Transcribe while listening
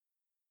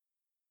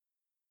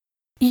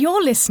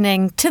You're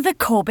listening to the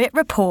Corbett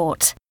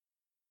Report.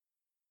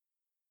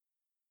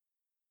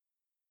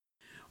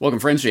 Welcome,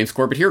 friends. James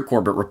Corbett here,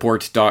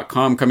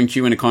 CorbettReport.com, coming to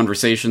you in a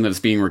conversation that is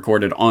being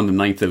recorded on the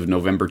 9th of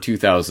November,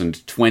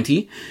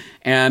 2020.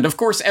 And, of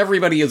course,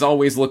 everybody is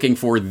always looking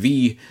for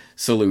the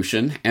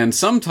solution, and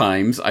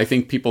sometimes I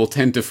think people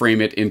tend to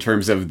frame it in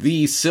terms of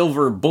the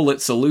silver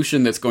bullet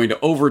solution that's going to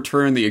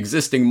overturn the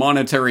existing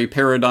monetary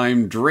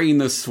paradigm, drain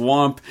the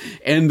swamp,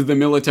 end the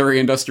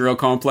military-industrial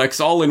complex,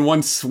 all in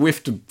one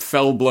swift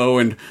fell blow,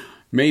 and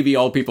maybe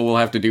all people will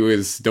have to do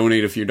is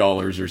donate a few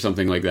dollars or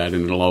something like that,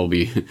 and it'll all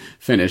be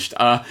finished.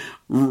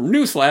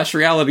 Newsflash,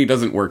 reality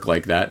doesn't work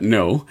like that,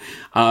 no.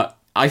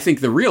 I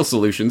think the real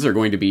solutions are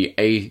going to be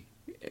a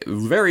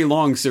very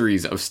long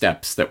series of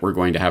steps that we're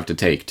going to have to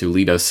take to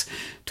lead us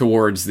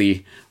towards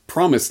the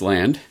promised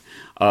land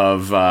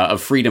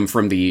of freedom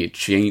from the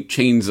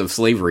chains of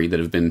slavery that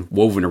have been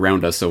woven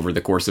around us over the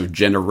course of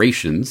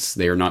generations.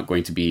 They are not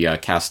going to be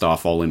cast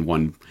off all in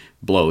one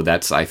blow.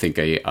 That's, I think,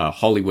 a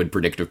Hollywood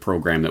predictive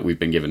program that we've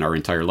been given our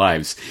entire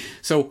lives.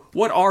 So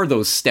what are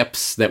those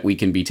steps that we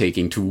can be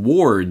taking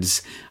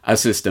towards a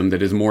system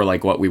that is more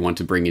like what we want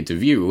to bring into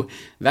view?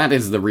 That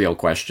is the real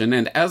question.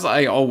 And as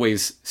I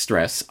always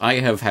stress, I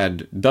have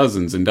had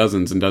dozens and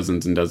dozens and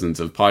dozens and dozens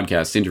of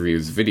podcasts,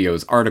 interviews,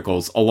 videos,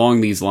 articles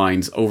along these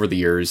lines over the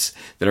years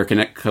that are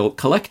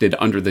collected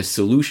under the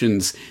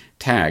solutions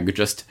tag.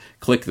 Just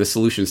click the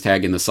solutions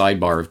tag in the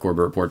sidebar of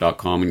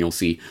CorbettReport.com and you'll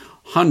see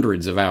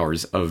hundreds of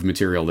hours of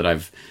material that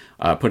I've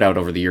put out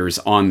over the years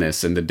on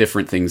this and the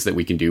different things that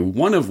we can do.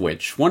 One of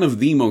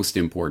the most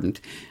important,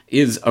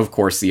 is, of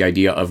course, the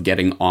idea of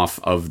getting off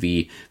of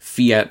the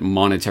fiat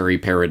monetary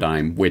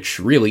paradigm, which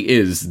really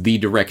is the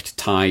direct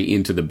tie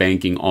into the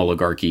banking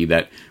oligarchy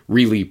that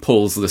really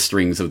pulls the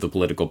strings of the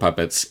political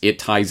puppets. It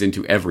ties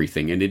into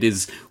everything, and it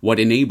is what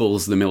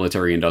enables the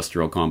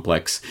military-industrial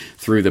complex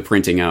through the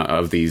printing out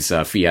of these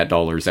fiat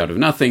dollars out of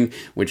nothing,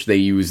 which they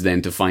use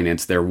then to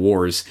finance their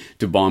wars,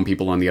 to bomb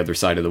people on the other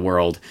side of the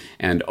world.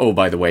 And, oh,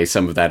 by the way,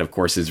 some of that, of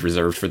course, is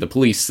reserved for the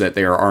police that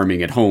they are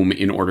arming at home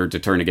in order to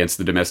turn against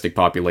the domestic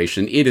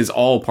population. It is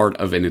all part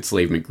of an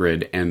enslavement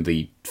grid, and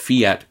the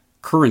fiat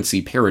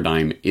currency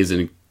paradigm is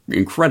an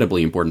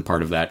incredibly important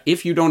part of that.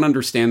 If you don't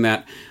understand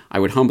that, I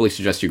would humbly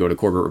suggest you go to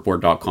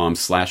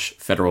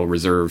CorbettReport.com/Federal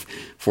Reserve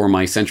for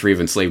my Century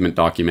of Enslavement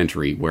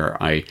documentary, where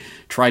I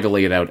try to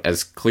lay it out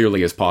as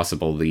clearly as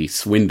possible, the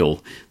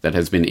swindle that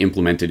has been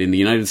implemented in the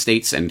United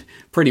States and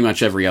pretty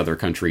much every other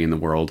country in the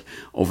world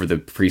over the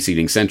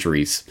preceding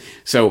centuries.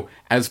 So,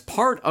 as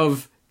part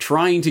of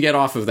trying to get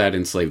off of that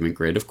enslavement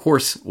grid, of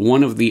course,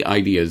 one of the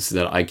ideas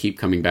that I keep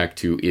coming back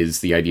to is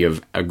the idea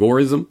of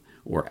agorism,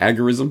 or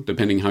agorism,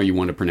 depending how you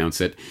want to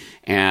pronounce it.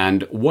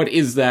 And what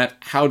is that?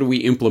 How do we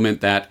implement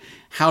that?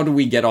 How do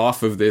we get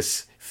off of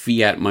this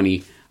fiat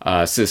money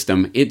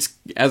system? It's,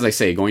 as I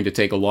say, going to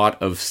take a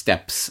lot of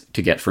steps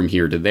to get from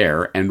here to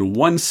there. And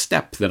one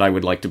step that I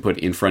would like to put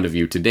in front of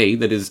you today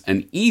that is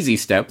an easy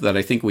step that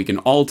I think we can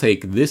all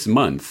take this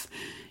month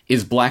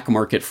is Black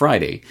Market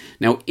Friday.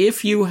 Now,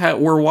 if you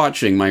were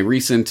watching my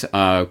recent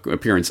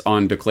appearance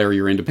on Declare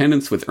Your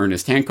Independence with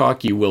Ernest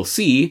Hancock, you will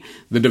see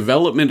the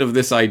development of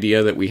this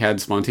idea that we had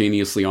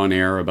spontaneously on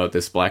air about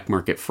this Black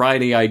Market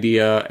Friday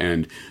idea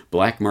and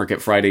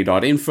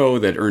blackmarketfriday.info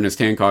that Ernest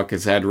Hancock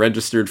has had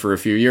registered for a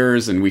few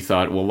years, and we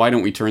thought, well, why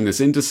don't we turn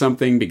this into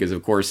something? Because,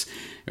 of course,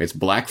 it's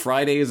Black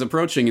Friday is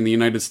approaching in the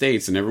United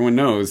States, and everyone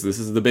knows this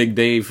is the big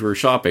day for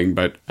shopping,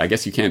 but I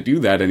guess you can't do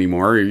that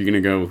anymore. Are you going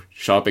to go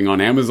shopping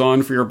on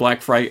Amazon for your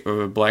Black Friday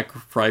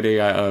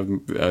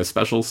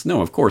specials?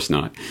 No, of course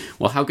not.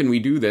 Well, how can we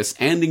do this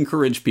and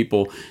encourage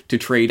people to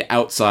trade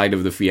outside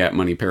of the fiat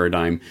money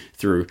paradigm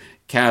through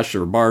cash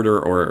or barter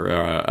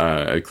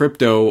or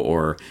crypto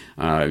or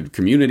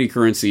community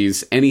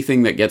currencies,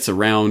 anything that gets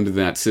around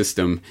that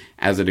system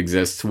as it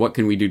exists? What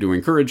can we do to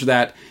encourage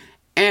that?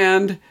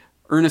 And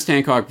Ernest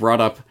Hancock brought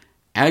up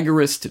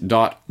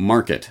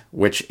agorist.market,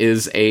 which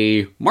is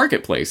a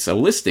marketplace, a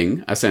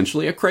listing,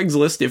 essentially, a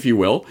Craigslist, if you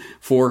will,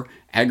 for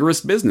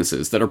agorist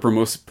businesses that are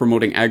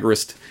promoting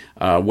agorist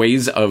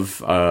ways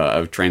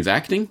of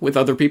transacting with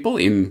other people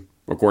in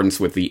accordance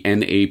with the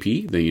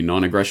NAP, the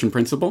non-aggression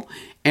principle,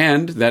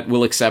 and that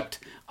will accept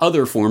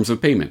other forms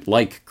of payment,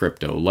 like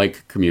crypto,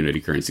 like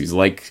community currencies,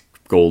 like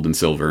gold and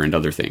silver and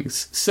other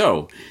things.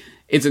 So,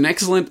 it's an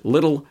excellent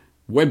little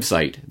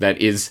website that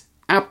is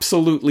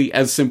absolutely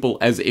as simple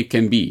as it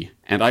can be.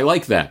 And I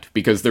like that,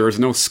 because there is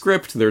no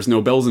script, there's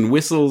no bells and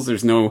whistles,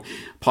 there's no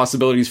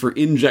possibilities for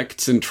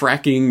injects and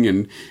tracking,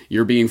 and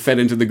you're being fed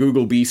into the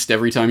Google Beast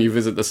every time you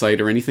visit the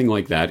site or anything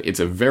like that. It's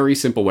a very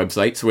simple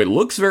website, so it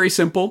looks very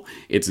simple.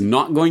 It's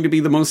not going to be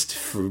the most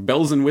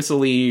bells and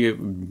whistly,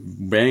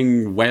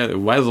 bang,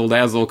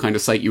 wazzle-dazzle kind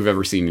of site you've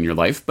ever seen in your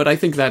life, but I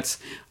think that's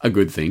a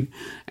good thing,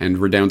 and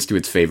redounds to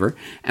its favor.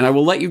 And I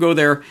will let you go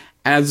there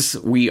as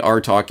we are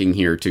talking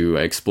here to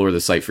explore the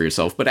site for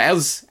yourself. But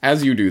as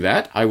you do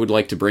that, I would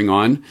like to bring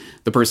on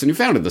the person who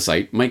founded the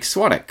site, Mike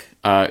Swadek,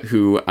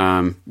 who,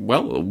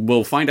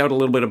 we'll find out a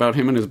little bit about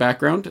him and his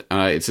background.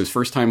 It's his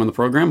first time on the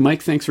program.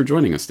 Mike, thanks for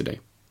joining us today.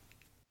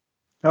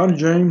 Howdy,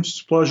 James.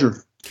 It's a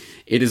pleasure.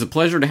 It is a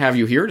pleasure to have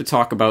you here to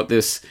talk about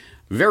this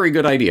very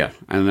good idea,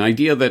 an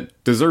idea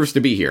that deserves to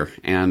be here,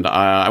 and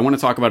I want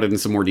to talk about it in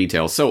some more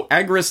detail. So,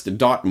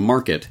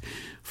 Agorist.market.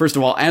 First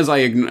of all, as I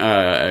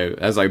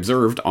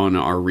observed on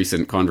our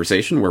recent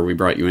conversation where we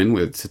brought you in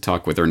to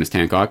talk with Ernest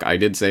Hancock, I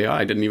did say,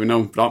 I didn't even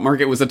know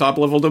 .market was a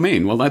top-level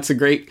domain. Well, that's a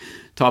great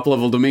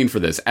top-level domain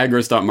for this.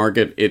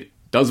 Agorist.market, it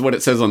does what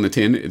it says on the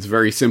tin. It's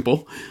very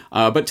simple.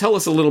 But tell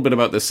us a little bit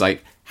about this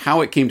site,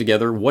 how it came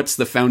together, what's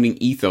the founding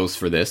ethos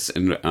for this,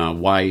 and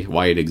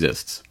why it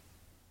exists.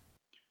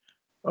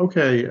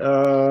 Okay,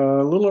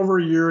 a little over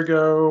a year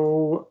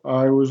ago,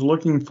 I was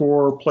looking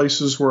for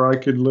places where I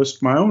could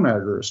list my own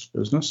agorist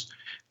business,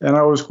 and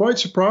I was quite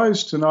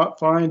surprised to not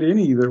find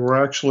any that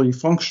were actually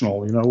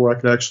functional, where I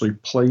could actually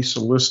place a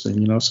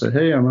listing, say,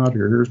 hey, I'm out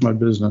here, here's my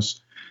business.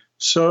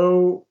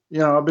 So,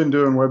 I've been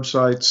doing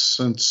websites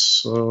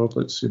since,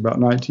 about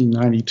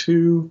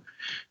 1992.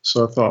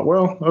 So I thought,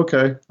 well,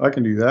 okay, I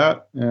can do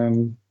that.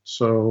 And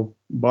so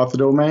bought the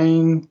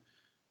domain,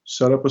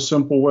 set up a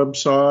simple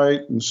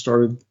website, and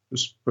started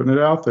just putting it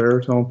out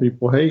there, telling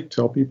people, hey,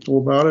 tell people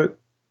about it.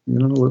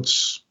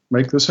 Let's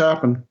make this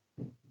happen.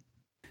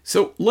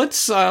 So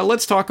let's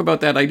talk about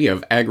that idea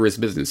of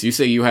agorist business. You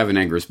say you have an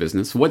agorist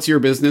business. What's your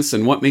business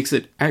and what makes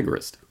it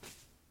agorist?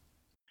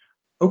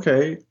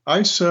 Okay,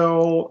 I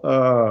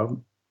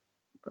sell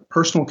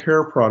personal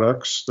care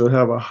products that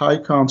have a high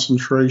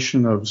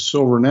concentration of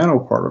silver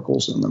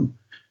nanoparticles in them.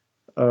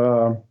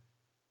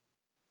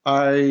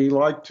 I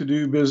like to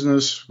do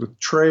business with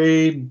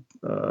trade,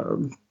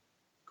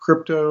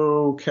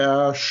 crypto,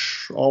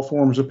 cash, all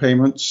forms of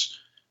payments.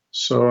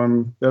 So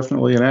I'm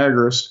definitely an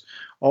agorist.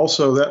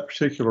 Also, that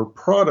particular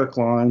product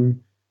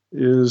line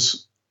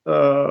is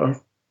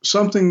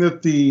something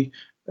that the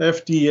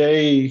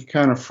FDA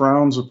kind of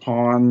frowns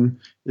upon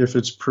if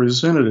it's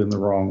presented in the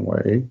wrong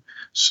way.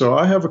 So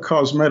I have a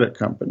cosmetic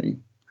company,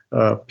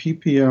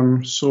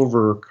 PPM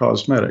Silver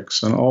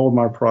Cosmetics, and all of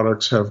my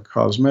products have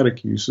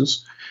cosmetic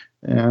uses.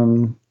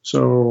 And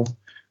so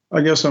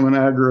I guess I'm an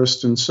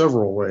agorist in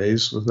several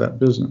ways with that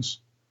business.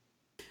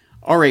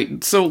 All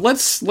right, so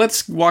let's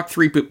walk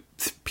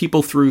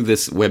people through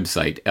this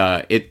website.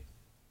 It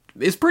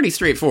is pretty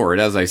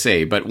straightforward, as I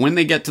say, but when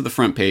they get to the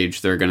front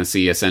page, they're going to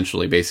see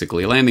essentially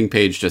basically a landing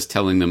page just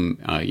telling them,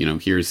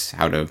 here's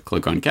how to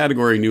click on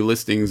category, new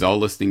listings, all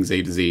listings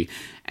A to Z.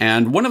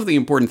 And one of the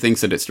important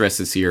things that it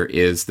stresses here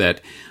is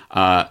that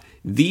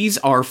these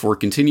are for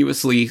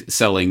continuously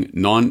selling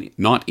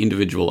not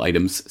individual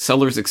items.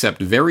 Sellers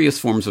accept various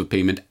forms of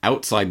payment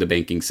outside the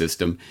banking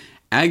system.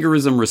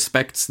 Agorism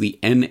respects the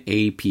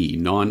NAP,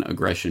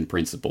 non-aggression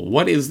principle.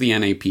 What is the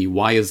NAP?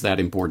 Why is that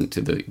important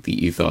to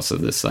the ethos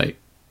of this site?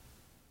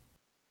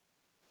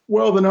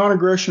 Well, the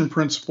non-aggression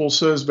principle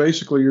says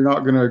basically you're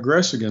not going to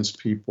aggress against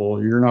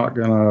people. You're not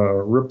going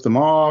to rip them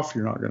off.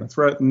 You're not going to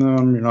threaten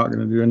them. You're not going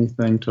to do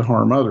anything to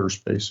harm others,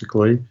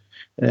 basically.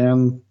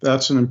 And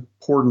that's an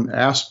important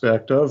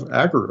aspect of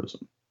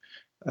agorism.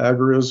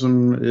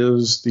 Agorism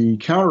is the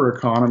counter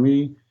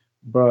economy,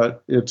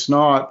 but it's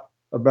not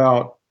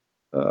about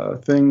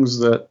things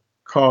that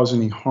cause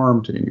any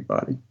harm to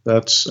anybody.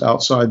 That's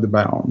outside the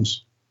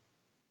bounds.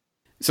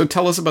 So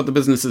tell us about the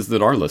businesses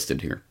that are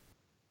listed here.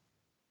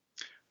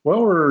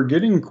 Well, we're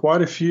getting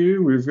quite a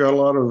few. We've got a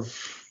lot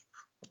of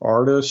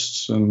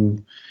artists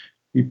and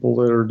people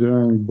that are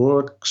doing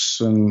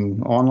books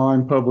and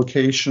online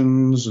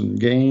publications and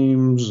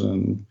games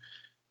and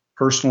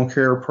personal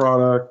care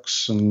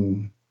products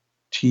and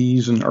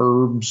teas and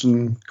herbs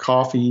and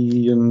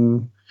coffee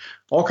and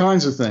all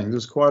kinds of things.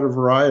 It's quite a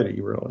variety,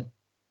 really.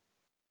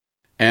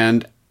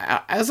 And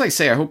as I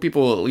say, I hope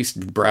people will at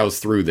least browse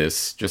through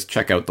this. Just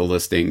check out the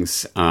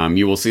listings.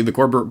 You will see the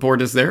Corbett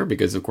Report is there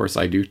because, of course,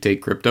 I do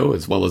take crypto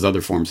as well as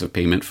other forms of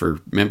payment for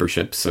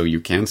membership. So you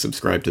can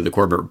subscribe to the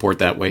Corbett Report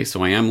that way.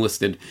 So I am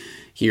listed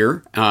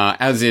here,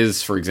 as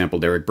is, for example,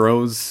 Derek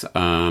Bros,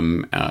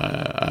 Freedom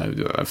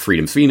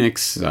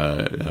Phoenix,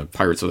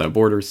 Pirates Without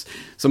Borders,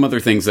 some other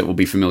things that will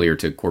be familiar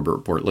to Corbett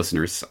Report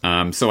listeners.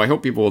 So I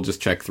hope people will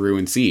just check through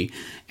and see.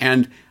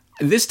 And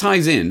this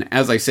ties in,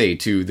 as I say,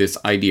 to this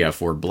idea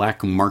for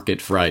Black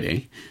Market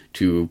Friday,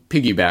 to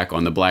piggyback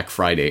on the Black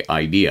Friday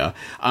idea.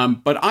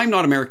 But I'm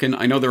not American.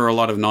 I know there are a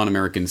lot of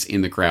non-Americans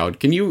in the crowd.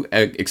 Can you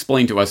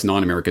explain to us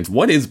non-Americans,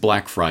 what is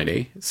Black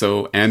Friday?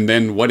 And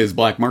then what is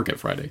Black Market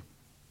Friday?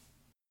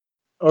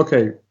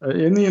 Okay.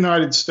 In the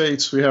United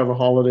States, we have a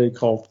holiday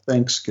called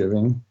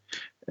Thanksgiving.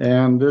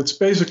 And it's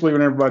basically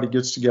when everybody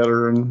gets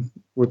together and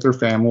with their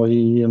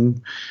family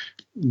and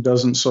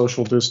doesn't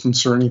social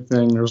distance or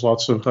anything. There's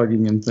lots of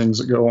hugging and things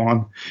that go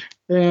on.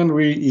 And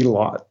we eat a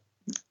lot.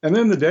 And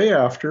then the day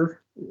after,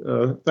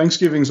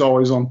 Thanksgiving's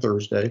always on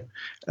Thursday.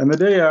 And the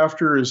day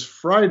after is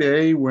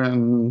Friday,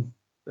 when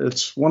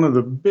it's one of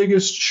the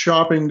biggest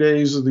shopping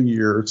days of the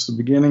year. It's the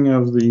beginning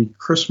of the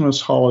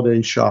Christmas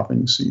holiday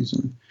shopping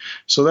season.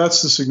 So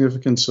that's the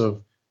significance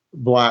of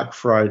Black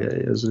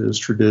Friday as it is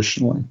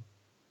traditionally.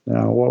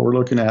 Now, what we're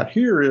looking at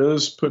here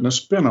is putting a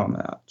spin on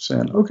that,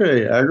 saying,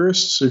 okay,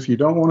 agorists, if you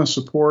don't want to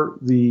support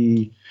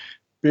the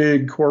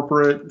big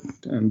corporate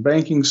and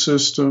banking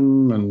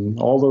system and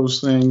all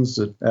those things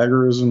that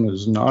agorism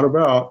is not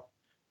about,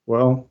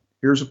 well,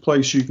 here's a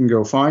place you can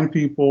go find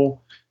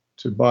people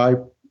to buy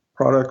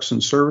products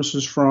and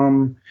services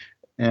from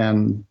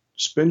and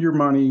spend your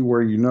money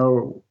where you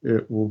know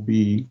it will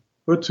be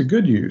put to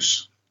good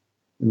use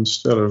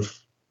instead of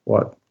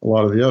what a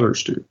lot of the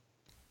others do.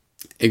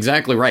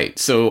 Exactly right.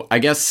 So I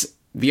guess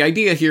the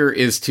idea here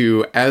is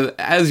to,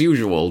 as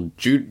usual,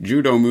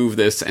 judo move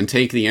this and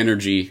take the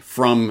energy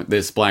from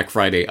this Black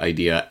Friday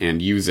idea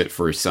and use it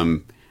for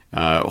some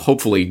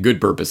hopefully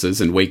good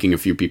purposes and waking a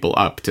few people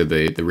up to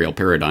the real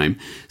paradigm.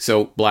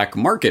 So Black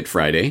Market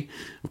Friday,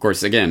 of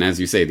course, again, as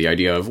you say, the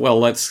idea of, well,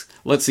 let's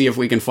see if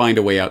we can find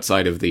a way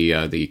outside of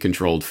the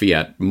controlled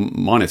fiat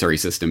monetary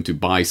system to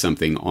buy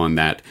something on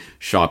that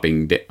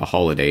shopping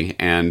holiday.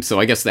 And so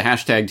I guess the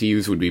hashtag to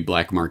use would be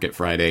Black Market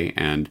Friday,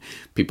 and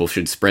people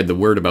should spread the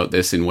word about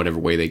this in whatever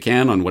way they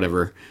can on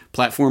whatever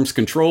platforms,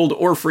 controlled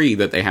or free,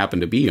 that they happen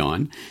to be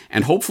on,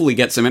 and hopefully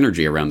get some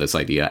energy around this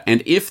idea.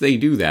 And if they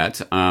do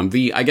that,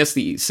 I guess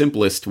the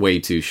simplest way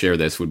to share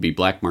this would be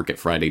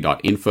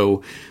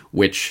blackmarketfriday.info,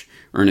 which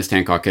Ernest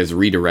Hancock has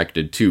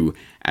redirected to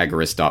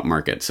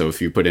agorist.market. So if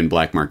you put in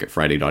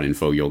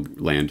blackmarketfriday.info, you'll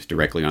land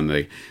directly on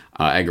the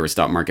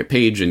agorist.market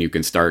page, and you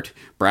can start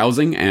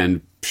browsing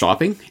and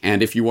shopping.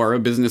 And if you are a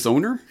business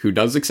owner who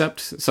does accept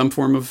some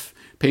form of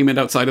payment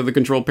outside of the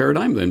control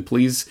paradigm, then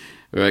please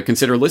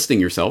consider listing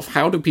yourself.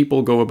 How do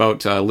people go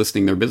about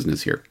listing their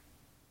business here?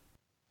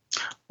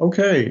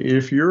 Okay,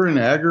 if you're an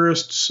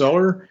agorist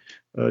seller,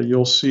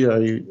 you'll see a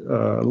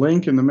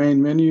link in the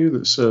main menu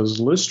that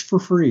says list for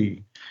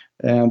free.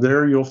 And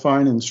there you'll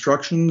find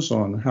instructions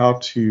on how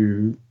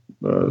to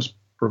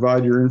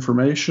provide your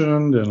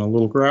information and a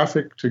little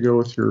graphic to go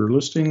with your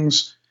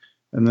listings.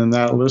 And then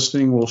that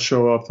listing will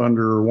show up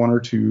under one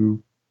or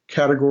two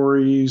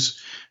categories.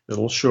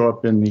 It'll show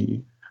up in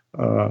the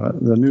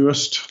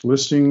newest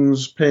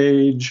listings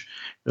page.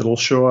 It'll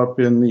show up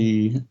in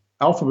the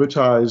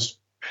alphabetized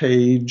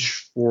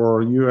page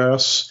for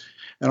US.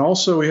 And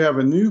also we have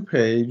a new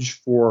page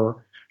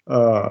for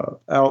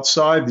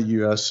outside the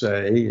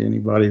USA,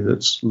 anybody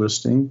that's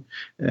listing.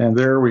 And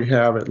there we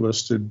have it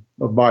listed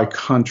by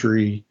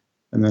country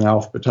and then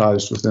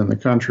alphabetized within the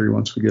country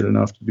once we get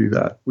enough to do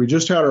that. We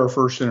just had our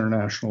first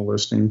international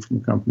listing from a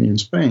company in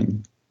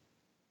Spain.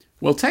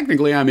 Well,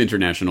 technically I'm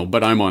international,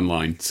 but I'm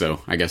online,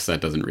 so I guess that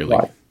doesn't really,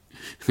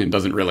 it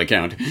doesn't really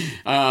count.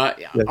 Yes,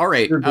 all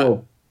right.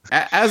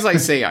 As I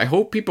say, I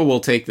hope people will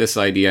take this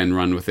idea and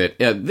run with it.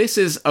 This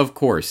is, of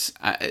course,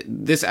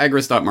 this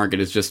agorist.market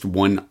is just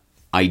one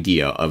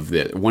idea of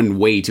one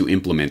way to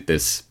implement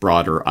this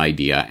broader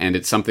idea, and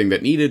it's something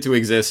that needed to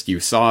exist. You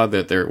saw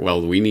that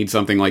we need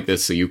something like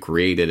this, so you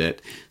created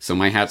it. So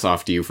my hat's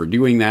off to you for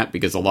doing that,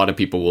 because a lot of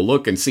people will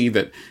look and see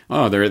that,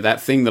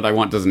 that thing that I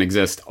want doesn't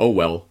exist. Oh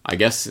well, I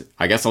guess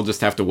I'll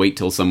just have to wait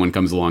till someone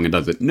comes along and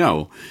does it.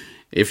 No.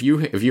 If you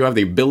have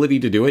the ability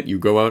to do it, you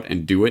go out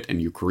and do it,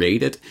 and you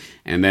create it,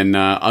 and then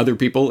other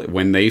people,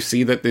 when they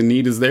see that the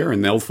need is there,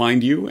 and they'll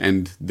find you,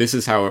 and this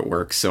is how it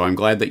works. So I'm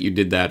glad that you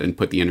did that and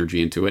put the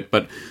energy into it.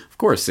 But of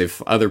course,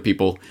 if other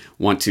people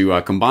want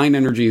to combine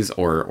energies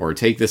or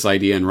take this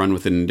idea and run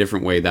with it in a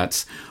different way,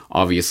 that's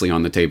obviously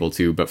on the table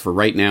too. But for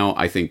right now,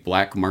 I think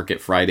Black Market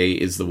Friday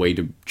is the way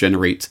to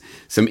generate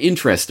some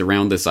interest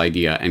around this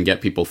idea and get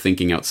people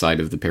thinking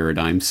outside of the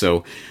paradigm.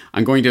 So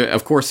I'm going to,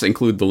 of course,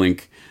 include the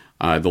link.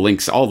 All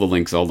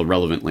the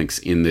relevant links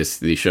in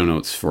the show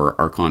notes for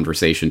our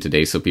conversation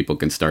today, so people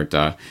can start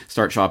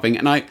shopping.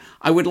 And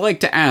I would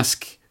like to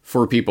ask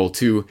for people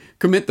to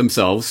commit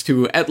themselves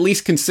to at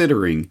least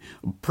considering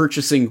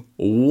purchasing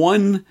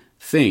one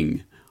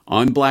thing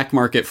on Black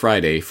Market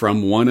Friday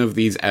from one of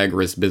these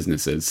agorist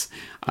businesses,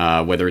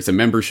 whether it's a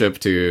membership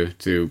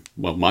to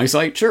my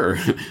site, sure,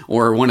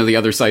 or one of the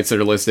other sites that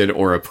are listed,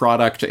 or a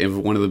product of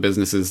one of the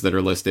businesses that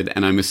are listed.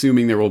 And I'm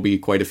assuming there will be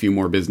quite a few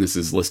more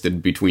businesses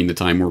listed between the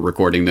time we're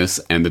recording this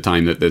and the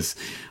time that this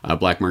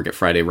Black Market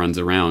Friday runs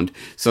around.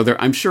 So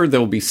I'm sure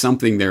there'll be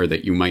something there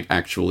that you might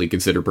actually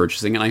consider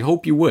purchasing, and I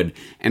hope you would.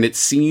 And it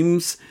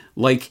seems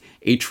like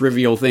a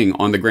trivial thing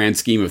on the grand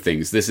scheme of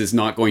things. This is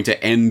not going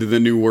to end the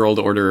New World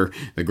Order,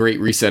 the Great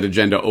Reset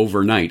agenda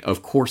overnight.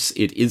 Of course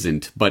it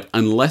isn't. But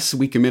unless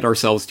we commit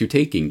ourselves to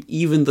taking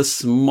even the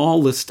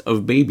smallest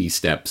of baby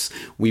steps,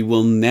 we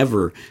will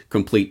never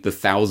complete the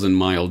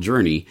 1,000-mile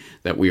journey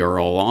that we are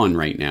all on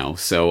right now.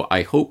 So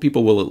I hope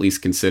people will at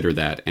least consider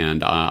that.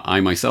 And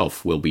I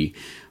myself will be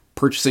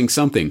purchasing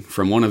something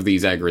from one of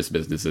these agorist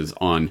businesses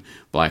on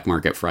Black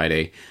Market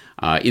Friday,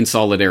 in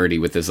solidarity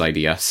with this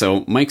idea.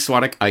 So, Mike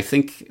Swadek, I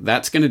think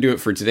that's going to do it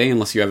for today,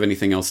 unless you have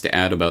anything else to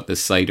add about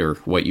this site or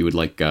what you would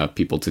like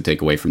people to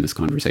take away from this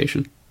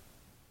conversation.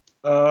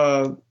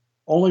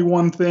 Only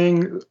one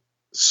thing.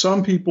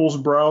 Some people's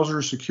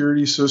browser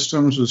security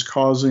systems is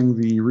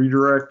causing the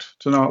redirect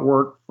to not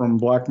work from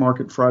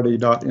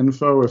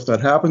blackmarketfriday.info. If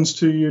that happens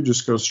to you,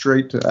 just go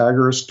straight to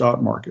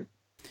agorist.market.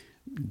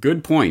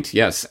 Good point.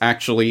 Yes,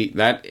 actually,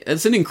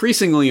 that's an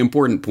increasingly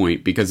important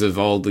point because of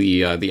all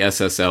the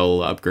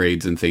SSL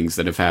upgrades and things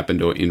that have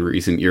happened in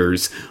recent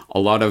years. A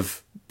lot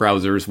of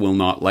browsers will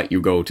not let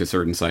you go to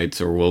certain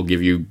sites or will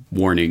give you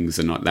warnings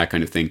and that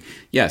kind of thing.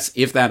 Yes,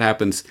 if that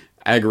happens,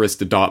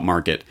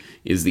 agorist.market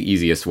is the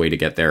easiest way to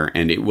get there,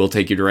 and it will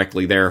take you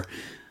directly there.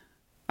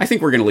 I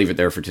think we're going to leave it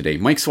there for today.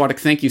 Mike Swadek,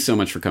 thank you so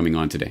much for coming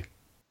on today.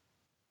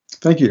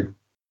 Thank you.